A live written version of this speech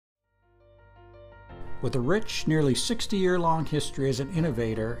With a rich, nearly 60-year-long history as an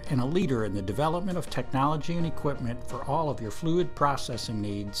innovator and a leader in the development of technology and equipment for all of your fluid processing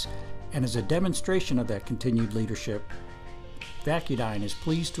needs, and as a demonstration of that continued leadership, Vacudyne is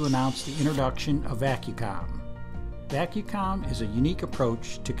pleased to announce the introduction of VacuComm. VacuComm is a unique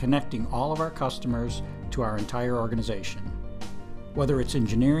approach to connecting all of our customers to our entire organization. Whether it's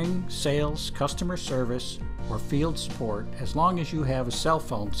engineering, sales, customer service, or field support, as long as you have a cell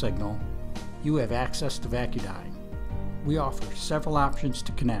phone signal, you have access to Vacudyne. We offer several options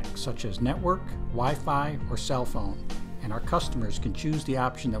to connect, such as network, Wi-Fi, or cell phone, and our customers can choose the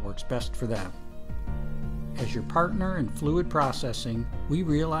option that works best for them. As your partner in fluid processing, we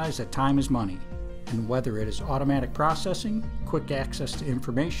realize that time is money, and whether it is automatic processing, quick access to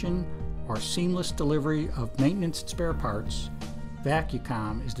information, or seamless delivery of maintenance and spare parts,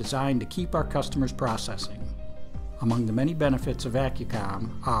 VacuComm is designed to keep our customers processing. Among the many benefits of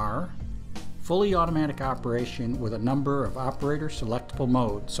VacuComm are fully automatic operation with a number of operator selectable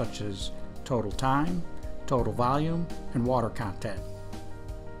modes such as total time, total volume, and water content.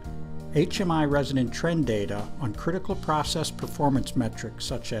 HMI resident trend data on critical process performance metrics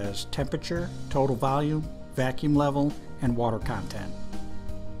such as temperature, total volume, vacuum level, and water content.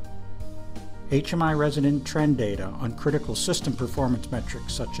 HMI resident trend data on critical system performance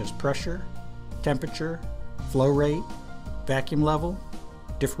metrics such as pressure, temperature, flow rate, vacuum level,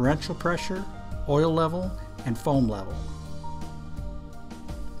 differential pressure, oil level, and foam level.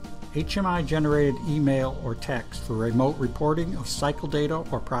 HMI generated email or text for remote reporting of cycle data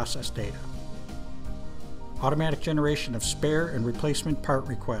or process data. Automatic generation of spare and replacement part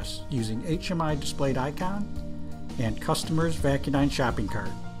requests using HMI displayed icon and customer's Vacudyne shopping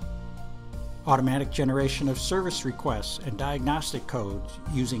cart. Automatic generation of service requests and diagnostic codes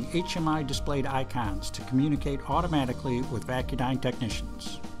using HMI displayed icons to communicate automatically with Vacudyne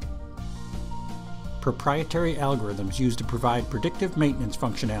technicians. Proprietary algorithms used to provide predictive maintenance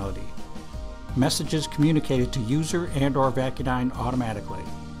functionality. Messages communicated to user and/or Vacudyne automatically.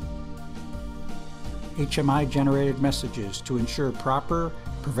 HMI generated messages to ensure proper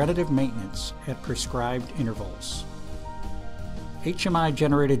preventative maintenance at prescribed intervals. HMI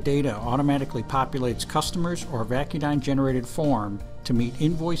generated data automatically populates customers or Vacudyne generated form to meet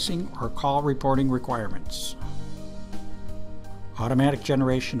invoicing or call reporting requirements. Automatic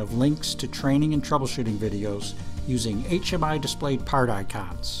generation of links to training and troubleshooting videos using HMI displayed part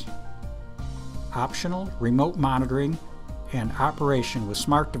icons. Optional remote monitoring and operation with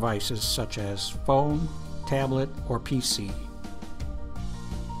smart devices such as phone, tablet, or PC.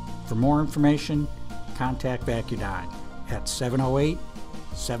 For more information, contact Vacudyne at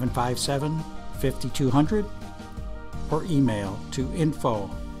 708-757-5200 or email to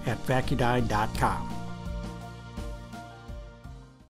info@vacudyne.com.